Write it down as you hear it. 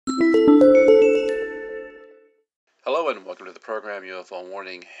Hello and welcome to the program UFO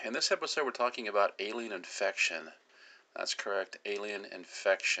Warning. In this episode we're talking about alien infection. That's correct, alien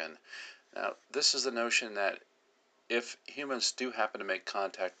infection. Now this is the notion that if humans do happen to make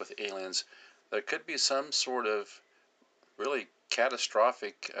contact with aliens, there could be some sort of really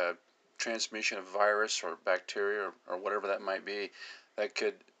catastrophic transmission of virus or bacteria or whatever that might be that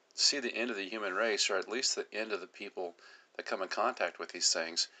could see the end of the human race, or at least the end of the people that come in contact with these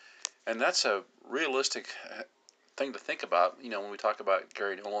things. And that's a realistic thing to think about, when we talk about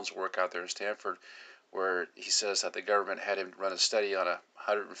Gary Nolan's work out there in Stanford, where he says that the government had him run a study on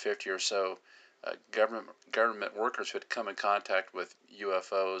 150 or so government workers who had come in contact with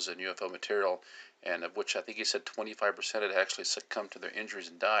UFOs and UFO material, and of which I think he said 25% had actually succumbed to their injuries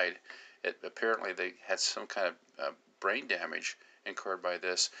and died. Apparently they had some kind of brain damage incurred by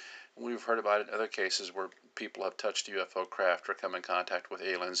this. We've heard about it in other cases where people have touched UFO craft or come in contact with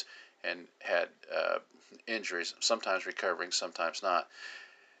aliens and had injuries, sometimes recovering, sometimes not.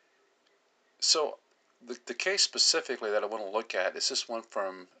 So the case specifically that I want to look at is this one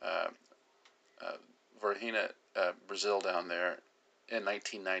from Varginha, Brazil, down there in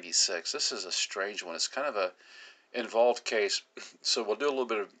 1996. This is a strange one. It's kind of a involved case, so we'll do a little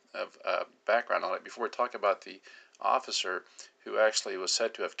bit of background on it before we talk about the officer who actually was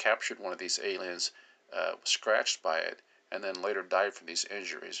said to have captured one of these aliens, scratched by it, and then later died from these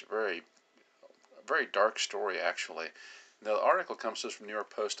injuries. Very dark story, actually. Now, the article comes to us from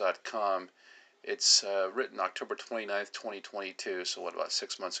NewYorkPost.com. It's written October 29th, 2022, so about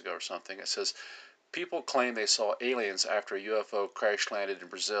 6 months ago or something. It says, people claim they saw aliens after a UFO crash landed in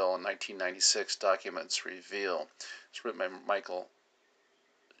Brazil in 1996, documents reveal. It's written by Michael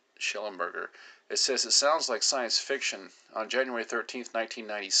Schellenberger. It says, it sounds like science fiction. On January 13th,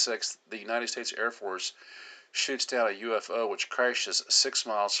 1996, the United States Air Force shoots down a UFO which crashes 6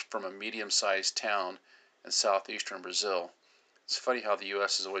 miles from a medium-sized town in southeastern Brazil. It's funny how the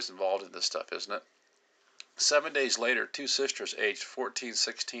U.S. is always involved in this stuff, isn't it? 7 days later, two sisters aged 14,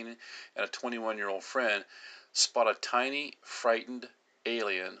 16, and a 21-year-old friend spot a tiny, frightened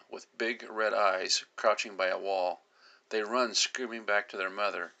alien with big red eyes crouching by a wall. They run screaming back to their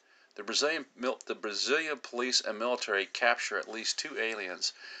mother. The Brazilian police and military capture at least 2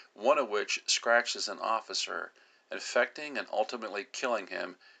 aliens, one of which scratches an officer, infecting and ultimately killing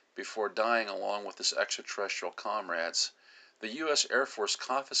him before dying along with his extraterrestrial comrades. The U.S. Air Force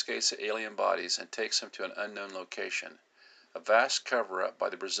confiscates the alien bodies and takes them to an unknown location. A vast cover-up by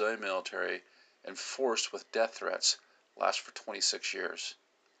the Brazilian military, enforced with death threats, lasts for 26 years.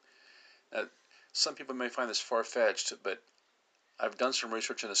 Now, some people may find this far-fetched, but I've done some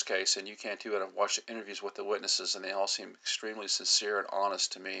research in this case, and you can too, and I've watched the interviews with the witnesses, and they all seem extremely sincere and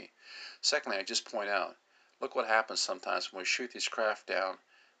honest to me. Secondly, I just point out, look what happens sometimes when we shoot these craft down,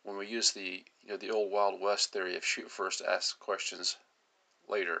 when we use the old Wild West theory of shoot first, ask questions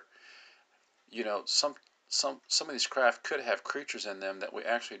later. Some of these craft could have creatures in them that we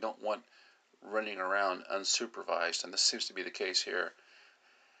actually don't want running around unsupervised, and this seems to be the case here.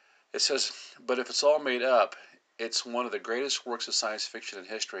 It says, but if it's all made up, it's one of the greatest works of science fiction in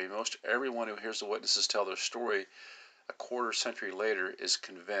history. Most everyone who hears the witnesses tell their story a quarter century later is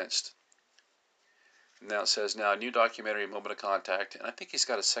convinced. Now it says, now a new documentary, Moment of Contact, and I think he's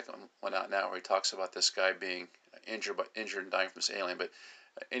got a second one out now where he talks about this guy being injured and dying from this alien, but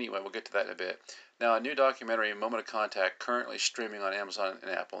anyway, we'll get to that in a bit. Now, a new documentary, Moment of Contact, currently streaming on Amazon and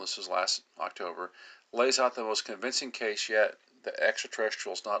Apple, this was last October, lays out the most convincing case yet that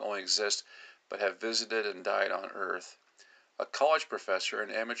extraterrestrials not only exist, but have visited and died on Earth. A college professor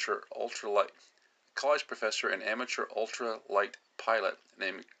and amateur ultralight pilot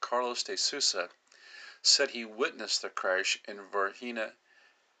named Carlos de Sousa said he witnessed the crash in Varginha,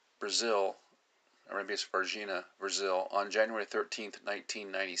 Brazil, or maybe it's Varginha, Brazil, on January 13th,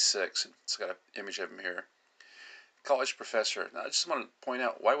 1996. It's got an image of him here. College professor. Now, I just want to point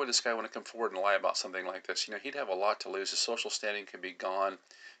out, why would this guy want to come forward and lie about something like this? He'd have a lot to lose. His social standing could be gone.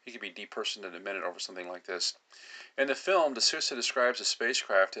 He could be depersoned in a minute over something like this. In the film, De Sousa describes a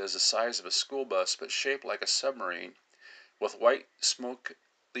spacecraft as the size of a school bus, but shaped like a submarine, with white smoke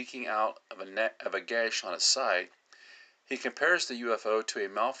leaking out of a gash on its side. He compares the UFO to a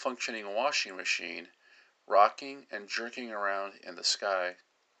malfunctioning washing machine, rocking and jerking around in the sky.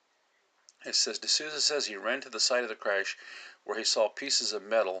 It says, De Sousa says he ran to the site of the crash where he saw pieces of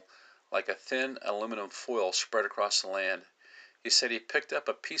metal like a thin aluminum foil spread across the land. He said he picked up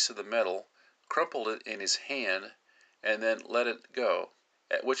a piece of the metal, crumpled it in his hand, and then let it go,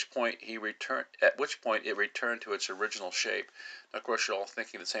 at which point it returned to its original shape. Now, of course, you're all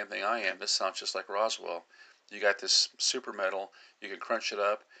thinking the same thing I am. This sounds just like Roswell. You got this super metal, you can crunch it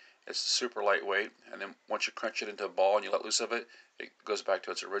up, It's super lightweight, and then once you crunch it into a ball and you let loose of it, it goes back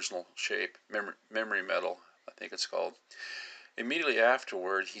to its original shape. Memory metal, I think it's called. Immediately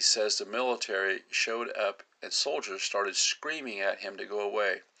afterward, he says the military showed up and soldiers started screaming at him to go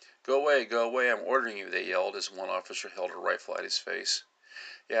away. Go away, go away, I'm ordering you, they yelled as one officer held a rifle at his face.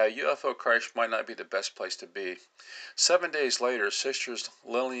 Yeah, a UFO crash might not be the best place to be. 7 days later, sisters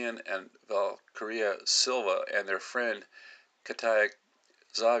Lillian and Valkyria Silva and their friend Katia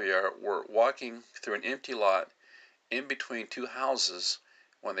Xavier were walking through an empty lot in between two houses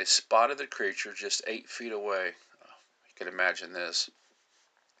when they spotted the creature just 8 feet away. You can imagine this.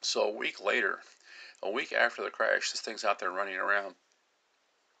 So a week after the crash, this thing's out there running around.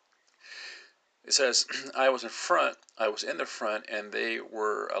 It says, I was in the front, and they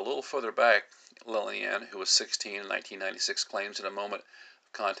were a little further back. Lillian, who was 16 in 1996, claims in a moment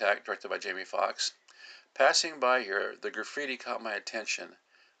of contact, directed by Jamie Foxx. Passing by here, the graffiti caught my attention.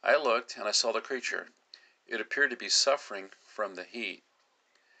 I looked, and I saw the creature. It appeared to be suffering from the heat.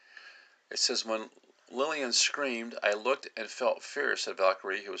 It says, when Lillian screamed, I looked and felt fear, said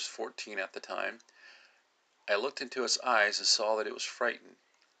Valkyrie, who was 14 at the time. I looked into its eyes and saw that it was frightened,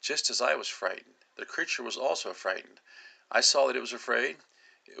 just as I was frightened. The creature was also frightened. I saw that it was afraid.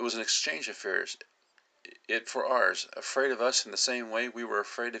 It was an exchange of fears, it for ours, afraid of us in the same way we were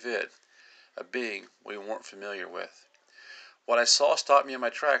afraid of it, a being we weren't familiar with. What I saw stopped me in my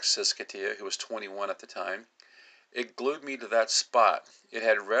tracks, says Katia, who was 21 at the time. It glued me to that spot. It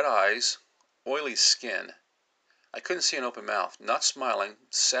had red eyes, oily skin. I couldn't see an open mouth, not smiling,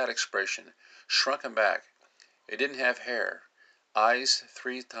 sad expression, shrunken back. It didn't have hair. Eyes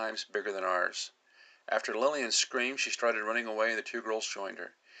 3 times bigger than ours. After Lillian screamed, she started running away and the two girls joined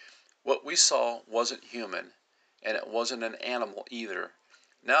her. What we saw wasn't human, and it wasn't an animal either.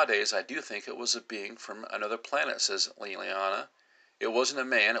 Nowadays, I do think it was a being from another planet, says Liliana. It wasn't a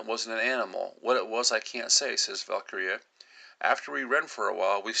man, it wasn't an animal. What it was, I can't say, says Valkyria. After we ran for a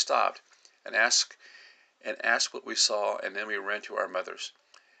while, we stopped and asked what we saw, and then we ran to our mothers.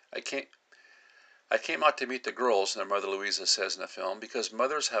 I came out to meet the girls, their mother Louisa says in the film, because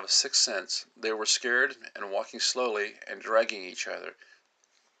mothers have a sixth sense. They were scared and walking slowly and dragging each other.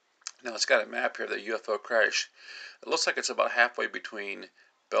 Now it's got a map here of the UFO crash. It looks like it's about halfway between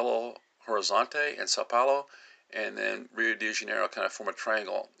Belo Horizonte and Sao Paulo, and then Rio de Janeiro kind of form a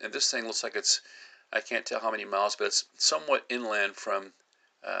triangle. And this thing looks like I can't tell how many miles, but it's somewhat inland from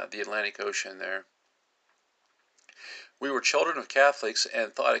the Atlantic Ocean there. We were children of Catholics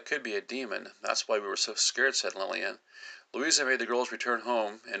and thought it could be a demon. That's why we were so scared, said Lillian. Louisa made the girls return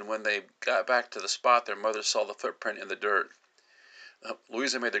home, and when they got back to the spot, their mother saw the footprint in the dirt.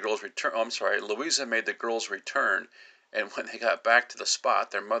 Louisa made the girls return. Oh, I'm sorry. Louisa made the girls return, and when they got back to the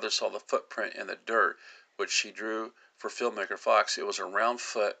spot, their mother saw the footprint in the dirt, which she drew for filmmaker Fox. It was a round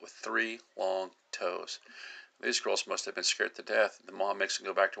foot with 3 long toes. These girls must have been scared to death. The mom makes them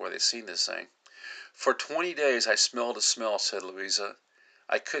go back to where they'd seen this thing. For 20 days I smelled a smell, said Louisa.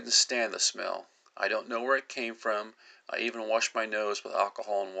 I couldn't stand the smell. I don't know where it came from. I even washed my nose with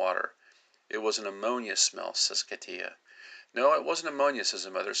alcohol and water. It was an ammonia smell, says Katia. No, it wasn't ammonia, says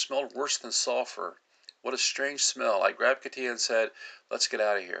the mother. It smelled worse than sulfur. What a strange smell. I grabbed Katia and said, let's get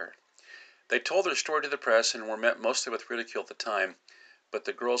out of here. They told their story to the press and were met mostly with ridicule at the time, but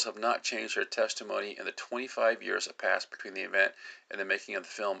the girls have not changed their testimony in the 25 years that passed between the event and the making of the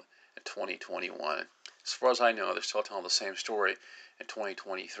film in 2021. As far as I know, they're still telling the same story in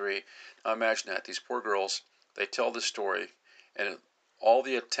 2023. Now imagine that. These poor girls, they tell this story, and all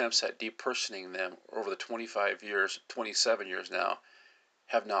the attempts at depersoning them over the 27 years now,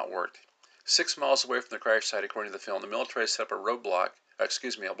 have not worked. 6 miles away from the crash site, according to the film, the military set up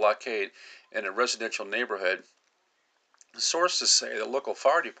a blockade in a residential neighborhood. Sources say the local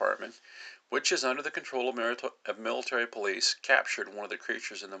fire department, which is under the control of military police, captured one of the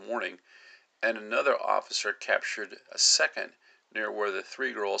creatures in the morning, and another officer captured a second near where the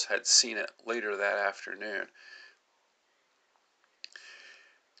 3 girls had seen it later that afternoon.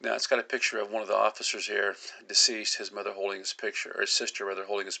 Now it's got a picture of one of the officers here, deceased, his mother holding his picture, or his sister rather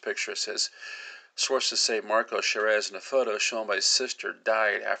holding his picture. It says, sources say Marco Cherez in a photo shown by his sister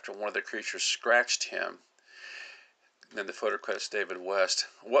died after one of the creatures scratched him. And then the photo credits David West.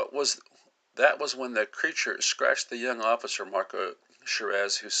 That was when the creature scratched the young officer, Marco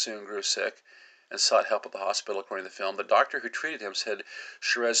Cherez, who soon grew sick and sought help at the hospital, according to the film. The doctor who treated him said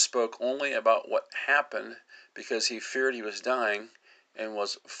Cherez spoke only about what happened because he feared he was dying and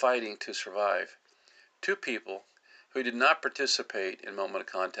was fighting to survive. 2 people who did not participate in Moment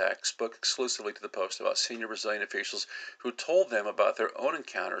of Contact spoke exclusively to the Post about senior Brazilian officials who told them about their own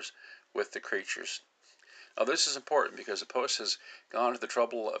encounters with the creatures. Now, this is important because the Post has gone to the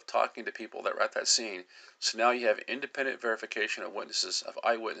trouble of talking to people that were at that scene. So now you have independent verification of witnesses, of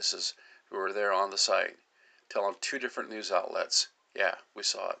eyewitnesses who were there on the site, telling two different news outlets. Yeah, we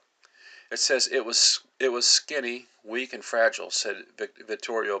saw it. It says it was skinny, weak, and fragile, said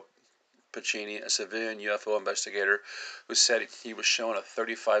Vittorio Pacini, a civilian UFO investigator, who said he was shown a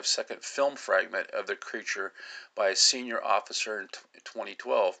 35-second film fragment of the creature by a senior officer in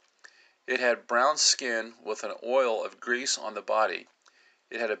 2012. It had brown skin with an oil of grease on the body.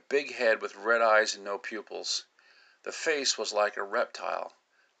 It had a big head with red eyes and no pupils. The face was like a reptile,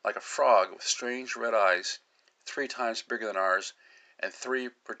 like a frog with strange red eyes, 3 times bigger than ours, and 3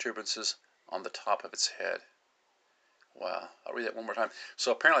 protuberances on the top of its head. Wow. I'll read that one more time.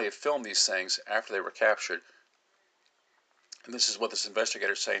 So apparently they filmed these things after they were captured. And this is what this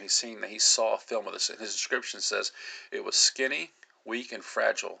investigator is saying. He saw a film of this, and his description says it was skinny, weak, and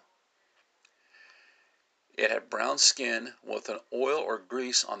fragile. It had brown skin with an oil or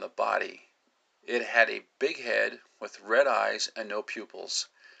grease on the body. It had a big head with red eyes and no pupils.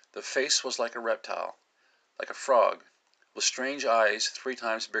 The face was like a reptile, like a frog, with strange eyes 3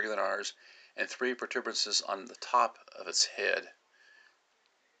 times bigger than ours, and 3 protuberances on the top of its head.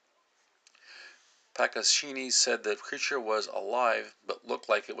 Paccaccini said the creature was alive but looked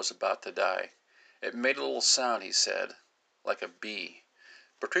like it was about to die. It made a little sound, he said, like a bee.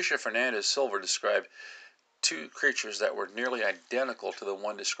 Patricia Fernandez Silver described 2 creatures that were nearly identical to the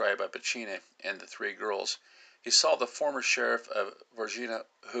one described by Pacini and the 3 girls. He saw the former sheriff of Virginia,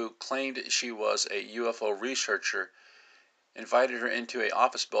 who claimed she was a UFO researcher, invited her into an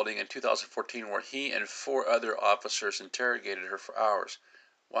office building in 2014 where he and 4 other officers interrogated her for hours.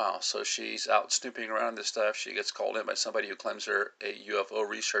 Wow, so she's out snooping around this stuff. She gets called in by somebody who claims they're a UFO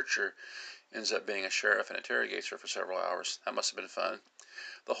researcher, ends up being a sheriff, and interrogates her for several hours. That must have been fun.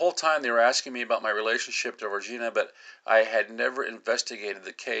 The whole time they were asking me about my relationship to Virginia, but I had never investigated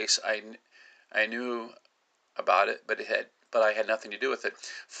the case. I knew about it, but I had nothing to do with it.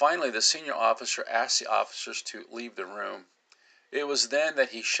 Finally, the senior officer asked the officers to leave the room. It was then that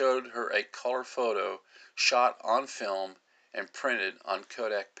he showed her a color photo shot on film and printed on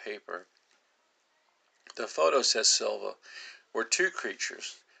Kodak paper. The photo, says Silva, were 2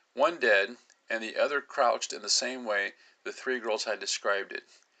 creatures, one dead and the other crouched in the same way the 3 girls had described it.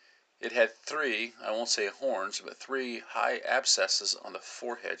 It had 3, I won't say horns, but 3 high abscesses on the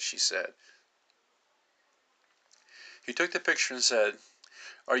forehead, she said. He took the picture and said,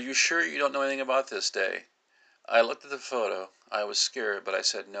 "Are you sure you don't know anything about this day?" I looked at the photo. I was scared, but I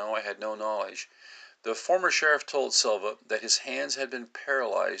said no, I had no knowledge. The former sheriff told Silva that his hands had been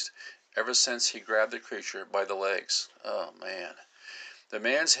paralyzed ever since he grabbed the creature by the legs. Oh man. The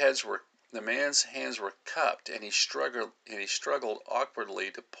man's hands were cupped, and he struggled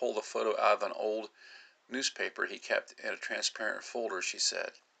awkwardly to pull the photo out of an old newspaper he kept in a transparent folder, she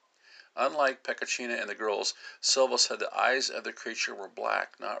said. Unlike Peccaccina and the girls, Silva said the eyes of the creature were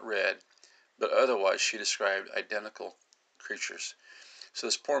black, not red, but otherwise she described identical creatures. So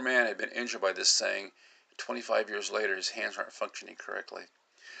this poor man had been injured by this thing. 25 years later, his hands aren't functioning correctly.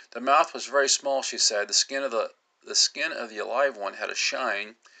 The mouth was very small, she said. The skin of the alive one had a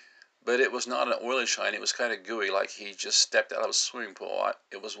shine, but it was not an oily shine. It was kind of gooey, like he just stepped out of a swimming pool.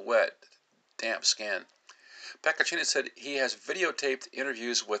 It was wet, damp skin. Paccaccini said he has videotaped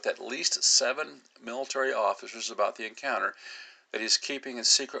interviews with at least 7 military officers about the encounter that he's keeping in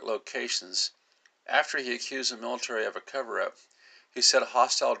secret locations. After he accused the military of a cover-up, he said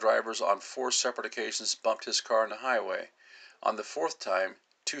hostile drivers on 4 separate occasions bumped his car on the highway. On the 4th time,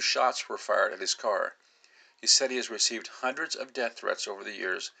 2 shots were fired at his car. He said he has received hundreds of death threats over the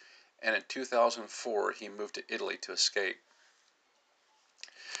years, and in 2004 he moved to Italy to escape.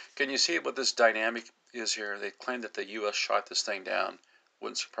 Can you see what this dynamic is here? They claim that the U.S. shot this thing down.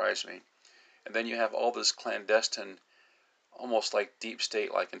 Wouldn't surprise me. And then you have all this clandestine, almost like deep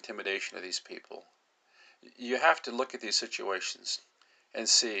state-like intimidation of these people. You have to look at these situations and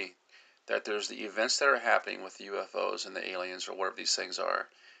see that there's the events that are happening with the UFOs and the aliens or whatever these things are,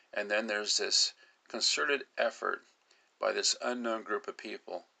 and then there's this concerted effort by this unknown group of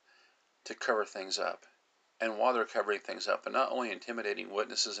people to cover things up. And while they're covering things up, and not only intimidating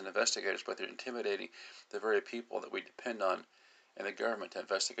witnesses and investigators, but they're intimidating the very people that we depend on in the government to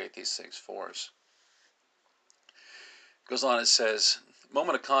investigate these things for us. Goes on, it says,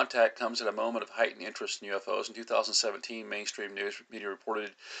 moment of contact comes at a moment of heightened interest in UFOs. In 2017, mainstream news media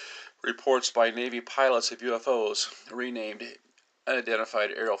reports by Navy pilots of UFOs, renamed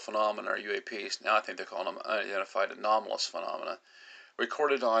unidentified aerial phenomena, or UAPs. Now I think they're calling them unidentified anomalous phenomena,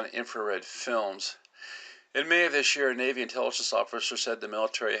 recorded on infrared films. In May of this year, a Navy intelligence officer said the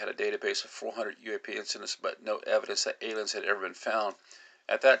military had a database of 400 UAP incidents, but no evidence that aliens had ever been found.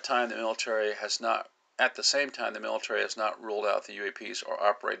 At that time, the military has not. At the same time, the military has not ruled out the UAPs are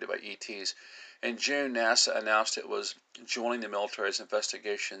operated by ETs. In June, NASA announced it was joining the military's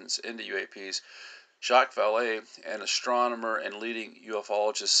investigations into UAPs. Jacques Vallée, an astronomer and leading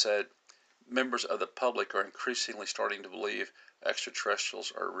ufologist, said members of the public are increasingly starting to believe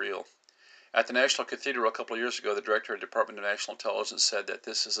extraterrestrials are real. At the National Cathedral a couple of years ago, the director of the Department of National Intelligence said that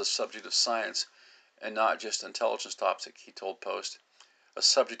this is a subject of science and not just an intelligence topic, he told Post. A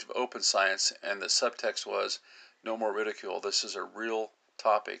subject of open science, and the subtext was, no more ridicule, this is a real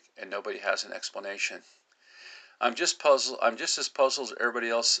topic and nobody has an explanation. I'm just as puzzled as everybody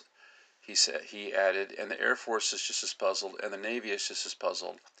else, he added, and the Air Force is just as puzzled, and the Navy is just as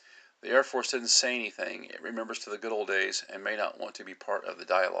puzzled. The Air Force didn't say anything. It remembers to the good old days and may not want to be part of the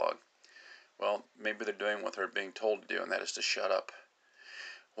dialogue. Well, maybe they're doing what they're being told to do, and that is to shut up.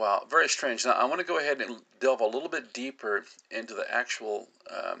 Wow, very strange. Now, I want to go ahead and delve a little bit deeper into the actual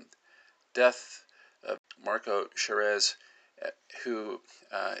death of Marco Cherez, who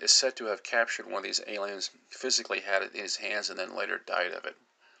is said to have captured one of these aliens, physically had it in his hands, and then later died of it.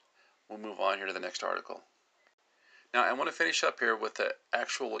 We'll move on here to the next article. Now, I want to finish up here with the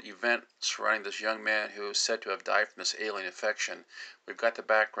actual event surrounding this young man who is said to have died from this alien infection. We've got the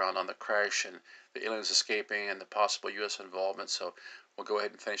background on the crash and the aliens escaping and the possible U.S. involvement, so we'll go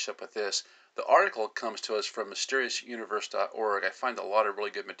ahead and finish up with this. The article comes to us from mysteriousuniverse.org. I find a lot of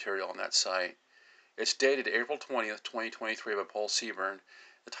really good material on that site. It's dated April 20th, 2023 by Paul Seaburn.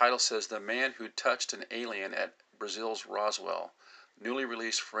 The title says, The Man Who Touched an Alien at Brazil's Roswell. Newly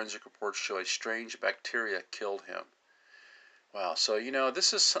released forensic reports show a strange bacteria killed him. Wow, so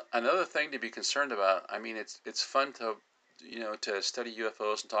this is another thing to be concerned about. I mean, it's fun to to study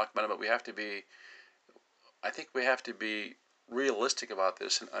UFOs and talk about them, but I think we have to be realistic about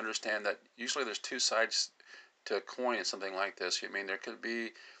this and understand that usually there's two sides to a coin in something like this. I mean, there could be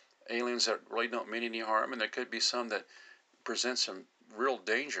aliens that really don't mean any harm, and there could be some that present some real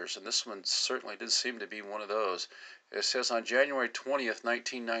dangers, and this one certainly did seem to be one of those. It says on January 20th,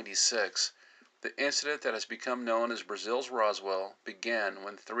 1996, the incident that has become known as Brazil's Roswell began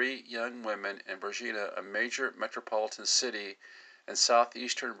when three young women in Varginha, a major metropolitan city in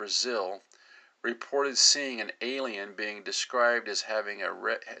southeastern Brazil, reported seeing an alien being described as having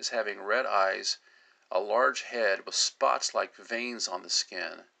red eyes, a large head with spots like veins on the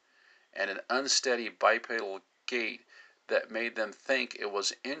skin, and an unsteady bipedal gait that made them think it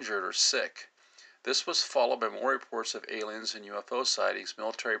was injured or sick. This was followed by more reports of aliens and UFO sightings,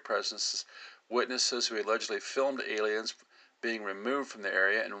 military presence, witnesses who allegedly filmed aliens being removed from the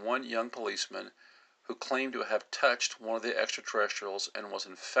area, and one young policeman who claimed to have touched one of the extraterrestrials and was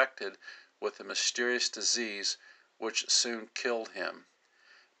infected with a mysterious disease which soon killed him.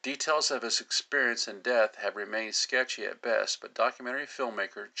 Details of his experience and death have remained sketchy at best, but documentary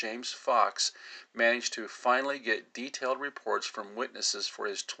filmmaker James Fox managed to finally get detailed reports from witnesses for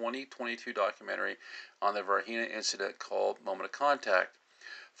his 2022 documentary on the Varginha incident called Moment of Contact.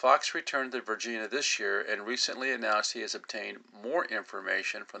 Fox returned to Virginia this year and recently announced he has obtained more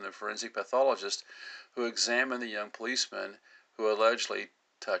information from the forensic pathologist who examined the young policeman who allegedly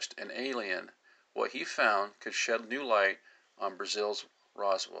touched an alien. What he found could shed new light on Brazil's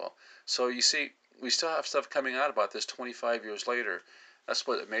Roswell. So you see, we still have stuff coming out about this 25 years later. That's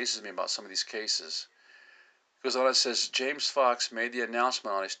what amazes me about some of these cases. Goes on, it says James Fox made the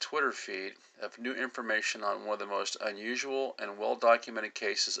announcement on his Twitter feed of new information on one of the most unusual and well-documented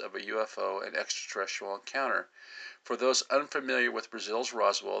cases of a UFO and extraterrestrial encounter. For those unfamiliar with Brazil's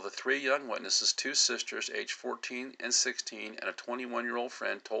Roswell, the three young witnesses, two sisters aged 14 and 16, and a 21-year-old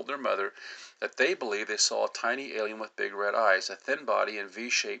friend, told their mother that they believed they saw a tiny alien with big red eyes, a thin body, and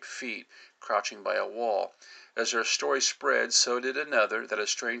V-shaped feet crouching by a wall. As their story spread, so did another, that a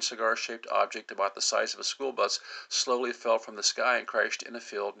strange cigar-shaped object about the size of a school bus slowly fell from the sky and crashed in a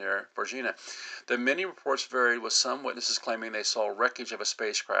field near Varginha. The many reports varied, with some witnesses claiming they saw wreckage of a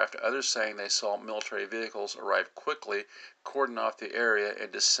spacecraft, others saying they saw military vehicles arrive quickly, cordon off the area,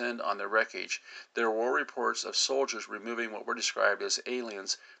 and descend on the wreckage. There were reports of soldiers removing what were described as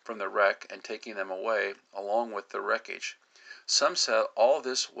aliens from the wreck and taking them away, along with the wreckage. Some said all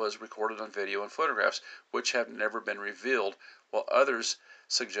this was recorded on video and photographs, which have never been revealed, while others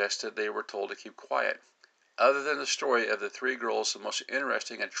suggested they were told to keep quiet. Other than the story of the three girls, the most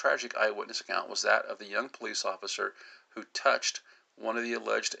interesting and tragic eyewitness account was that of the young police officer who touched one of the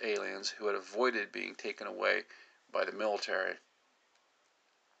alleged aliens who had avoided being taken away by the military.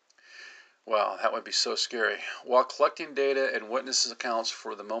 Wow, that would be so scary. While collecting data and witnesses' accounts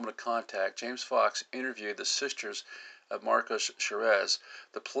for the moment of contact, James Fox interviewed the sisters of Marcos Perez,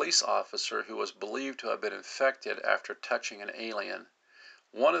 the police officer who was believed to have been infected after touching an alien.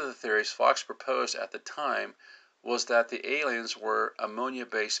 One of the theories Fox proposed at the time was that the aliens were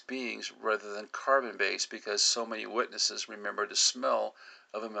ammonia-based beings rather than carbon-based because so many witnesses remembered the smell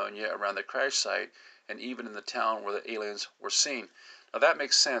of ammonia around the crash site and even in the town where the aliens were seen. Now that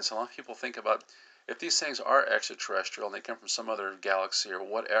makes sense. A lot of people think about if these things are extraterrestrial and they come from some other galaxy or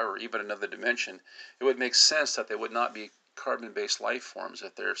whatever, even another dimension, it would make sense that they would not be carbon-based life forms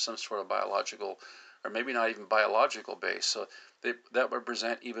if they're some sort of biological or maybe not even biological base. So that would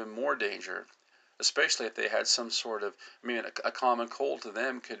present even more danger, especially if they had some sort of, I mean, a common cold to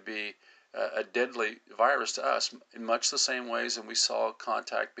them could be a deadly virus to us in much the same ways and we saw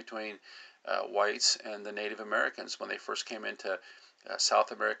contact between whites and the Native Americans when they first came into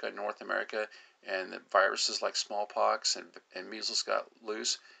South America, North America, and the viruses like smallpox and measles got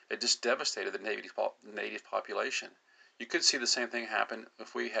loose. It just devastated the native population. You could see the same thing happen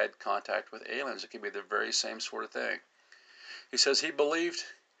if we had contact with aliens. It could be the very same sort of thing. He says he believed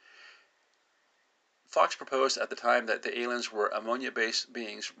Fox proposed at the time that the aliens were ammonia-based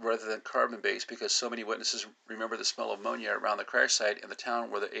beings rather than carbon-based because so many witnesses remember the smell of ammonia around the crash site in the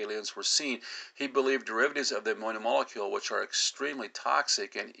town where the aliens were seen. He believed derivatives of the ammonia molecule, which are extremely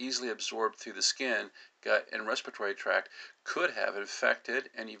toxic and easily absorbed through the skin, gut, and respiratory tract, could have infected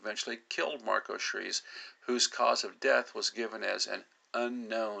and eventually killed Marco Shrees, whose cause of death was given as an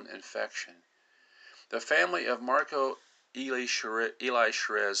unknown infection. The family of Marco Eli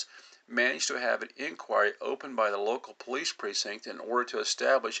Sherez managed to have an inquiry opened by the local police precinct in order to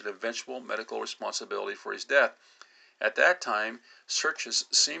establish an eventual medical responsibility for his death. At that time, searches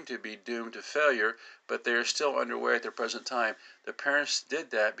seemed to be doomed to failure, but they are still underway at the present time. The parents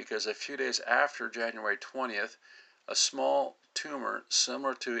did that because a few days after January 20th, a small tumor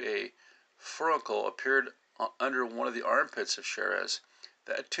similar to a furuncle appeared under one of the armpits of Sherez.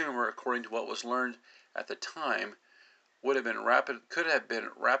 That tumor, according to what was learned at the time, could have been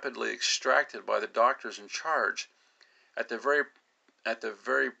rapidly extracted by the doctors in charge at the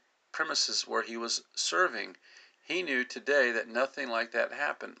very premises where he was serving. He knew today that nothing like that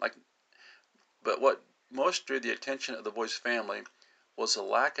happened. But what most drew the attention of the boy's family was the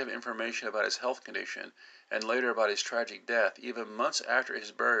lack of information about his health condition and later about his tragic death. Even months after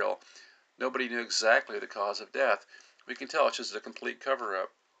his burial, nobody knew exactly the cause of death. We can tell it's just a complete cover-up.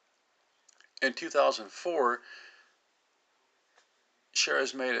 In 2004,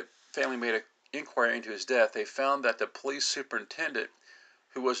 Sher's family made an inquiry into his death. They found that the police superintendent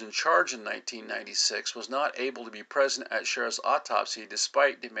who was in charge in 1996 was not able to be present at Sher's autopsy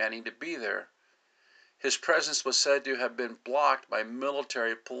despite demanding to be there. His presence was said to have been blocked by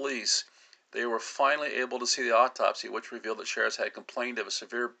military police. They were finally able to see the autopsy, which revealed that Sher's had complained of a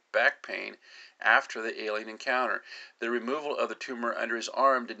severe back pain after the alien encounter. The removal of the tumor under his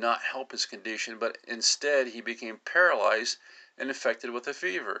arm did not help his condition, but instead he became paralyzed and infected with a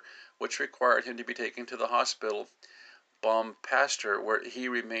fever, which required him to be taken to the hospital Pasteur, where he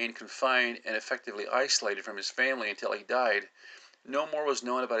remained confined and effectively isolated from his family until he died. No more was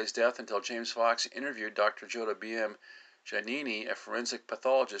known about his death until James Fox interviewed Dr. Joda B.M. Giannini, a forensic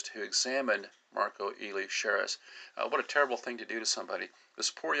pathologist who examined Marco Eli Sherez. What a terrible thing to do to somebody. This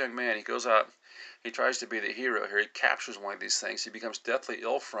poor young man, he goes out, he tries to be the hero here, he captures one of these things, he becomes deathly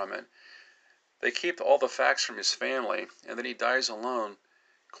ill from it. They keep all the facts from his family, and then he dies alone,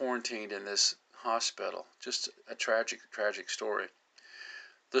 quarantined in this hospital. Just a tragic, tragic story.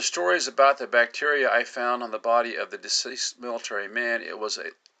 The stories about the bacteria I found on the body of the deceased military man, it was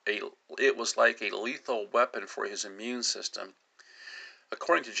like a lethal weapon for his immune system.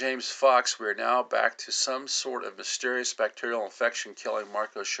 According to James Fox, we are now back to some sort of mysterious bacterial infection killing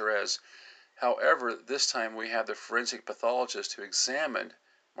Marco Sherez. However, this time we have the forensic pathologist who examined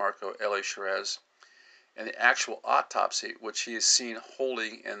Marco Eli Sherez and the actual autopsy, which he is seen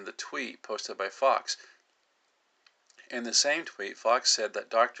holding in the tweet posted by Fox. In the same tweet, Fox said that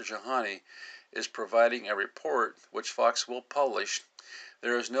Dr. Johanni is providing a report which Fox will publish.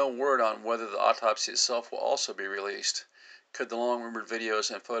 There is no word on whether the autopsy itself will also be released. Could the long-rumored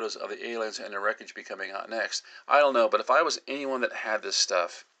videos and photos of the aliens and the wreckage be coming out next? I don't know, but if I was anyone that had this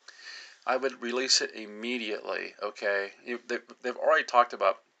stuff, I would release it immediately, okay? They've already talked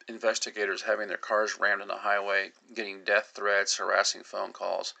about investigators having their cars rammed on the highway, getting death threats, harassing phone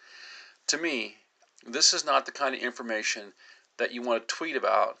calls. To me, this is not the kind of information that you want to tweet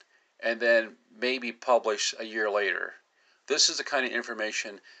about and then maybe publish a year later. This is the kind of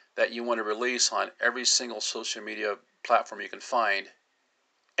information that you want to release on every single social media platform you can find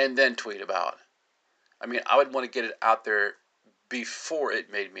and then tweet about. I mean, I would want to get it out there before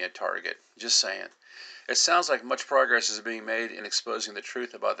it made me a target. Just saying. It sounds like much progress is being made in exposing the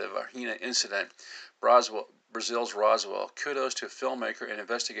truth about the Varginha incident, Brazil's Roswell. Kudos to filmmaker and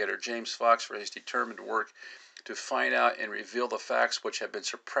investigator James Fox for his determined work to find out and reveal the facts which have been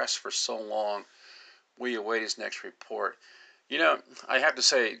suppressed for so long. We await his next report. You know, I have to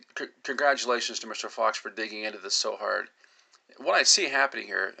say, congratulations to Mr. Fox for digging into this so hard. What I see happening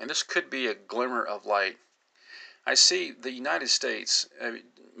here, and this could be a glimmer of light, I see the United States,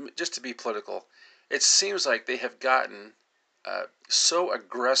 just to be political, it seems like they have gotten so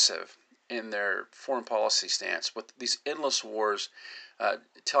aggressive in their foreign policy stance with these endless wars,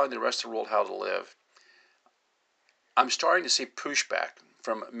 telling the rest of the world how to live. I'm starting to see pushback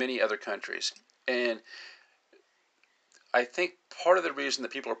from many other countries. And I think part of the reason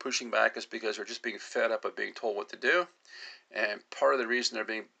that people are pushing back is because they're just being fed up of being told what to do. And part of the reason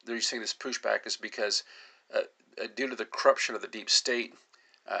they're seeing this pushback is because due to the corruption of the deep state,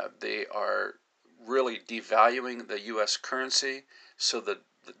 they are really devaluing the U.S. currency, so the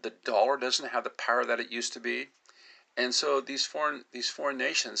dollar doesn't have the power that it used to be. And so these foreign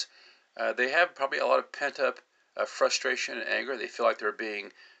nations, they have probably a lot of pent up frustration and anger. They feel like they're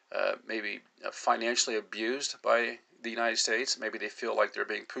being maybe financially abused by the United States. Maybe they feel like they're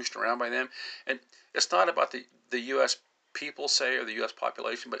being pushed around by them. And it's not about the U.S. people, say, or the U.S.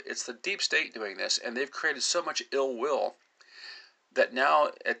 population, but it's the deep state doing this. And they've created so much ill will that now,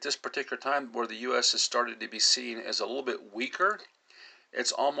 at this particular time where the U.S. has started to be seen as a little bit weaker,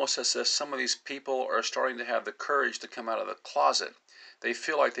 it's almost as if some of these people are starting to have the courage to come out of the closet. They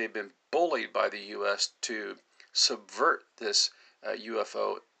feel like they've been bullied by the U.S. to subvert this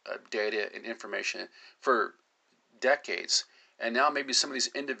UFO data and information for decades. And now maybe some of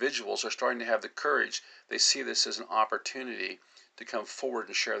these individuals are starting to have the courage. They see this as an opportunity to come forward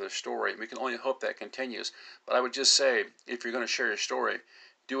and share their story. We can only hope that continues. But I would just say, if you're going to share your story,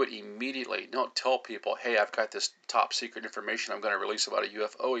 do it immediately. Don't tell people, hey, I've got this top secret information I'm going to release about a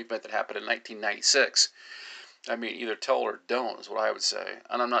UFO event that happened in 1996. I mean, either tell or don't is what I would say.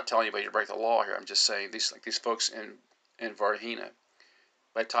 And I'm not telling anybody to break the law here. I'm just saying these folks in Varginha,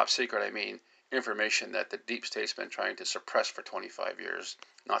 by top secret I mean information that the deep state's been trying to suppress for 25 years.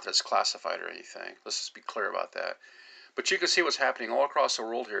 Not that it's classified or anything. Let's just be clear about that. But you can see what's happening all across the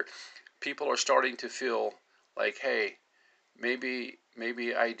world here. People are starting to feel like, hey, maybe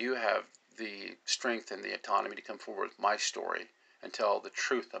I do have the strength and the autonomy to come forward with my story and tell the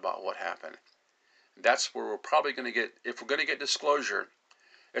truth about what happened. That's where we're probably going to get, if we're going to get disclosure,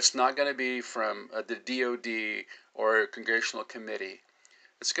 it's not going to be from the DOD or a congressional committee.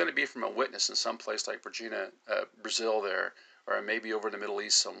 It's going to be from a witness in some place like Virginia, Brazil there, or maybe over in the Middle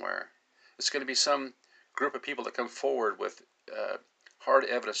East somewhere. It's going to be some group of people that come forward with hard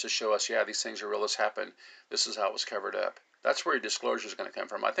evidence to show us, yeah, these things are real, this happened, this is how it was covered up. That's where your disclosure is going to come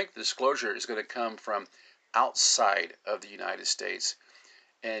from. I think the disclosure is going to come from outside of the United States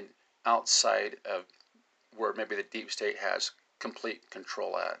and outside of where maybe the deep state has complete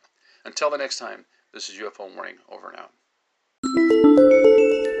control at. Until the next time, this is UFO Warning, over and out.